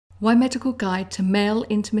Wymedical Guide to Male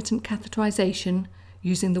Intermittent Catheterisation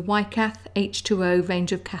using the Wycath H2O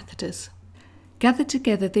range of catheters. Gather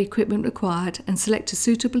together the equipment required and select a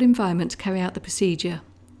suitable environment to carry out the procedure.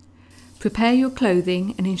 Prepare your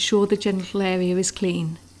clothing and ensure the genital area is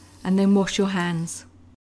clean, and then wash your hands.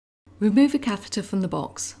 Remove a catheter from the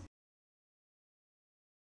box.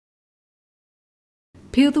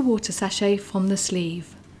 Peel the water sachet from the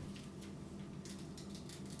sleeve.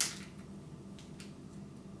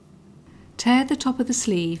 Tear the top of the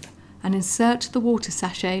sleeve and insert the water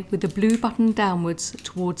sachet with the blue button downwards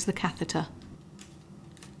towards the catheter.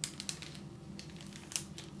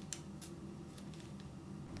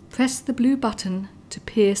 Press the blue button to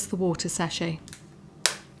pierce the water sachet.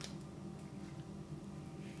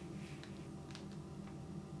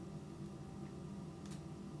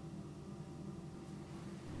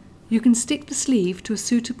 You can stick the sleeve to a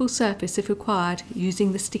suitable surface if required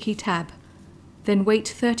using the sticky tab. Then wait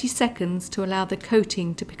 30 seconds to allow the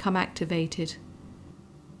coating to become activated.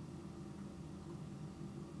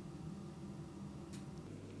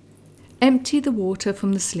 Empty the water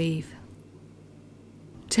from the sleeve.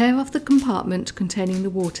 Tear off the compartment containing the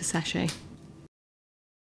water sachet.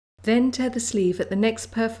 Then tear the sleeve at the next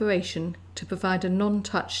perforation to provide a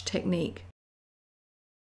non-touch technique.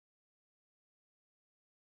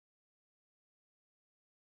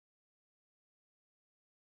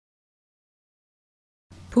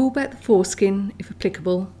 Pull back the foreskin if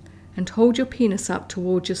applicable and hold your penis up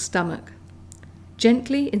towards your stomach.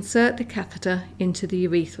 Gently insert the catheter into the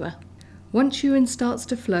urethra. Once urine starts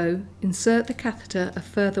to flow, insert the catheter a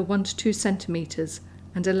further 1 to 2 centimeters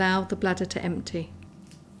and allow the bladder to empty.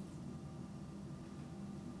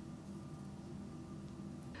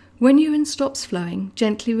 When urine stops flowing,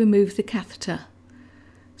 gently remove the catheter,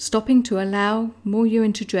 stopping to allow more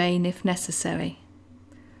urine to drain if necessary.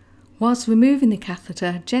 Whilst removing the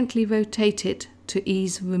catheter, gently rotate it to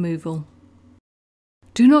ease removal.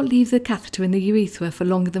 Do not leave the catheter in the urethra for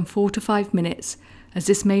longer than 4 to 5 minutes, as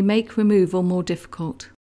this may make removal more difficult.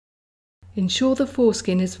 Ensure the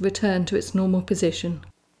foreskin is returned to its normal position.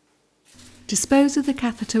 Dispose of the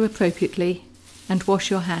catheter appropriately and wash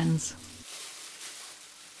your hands.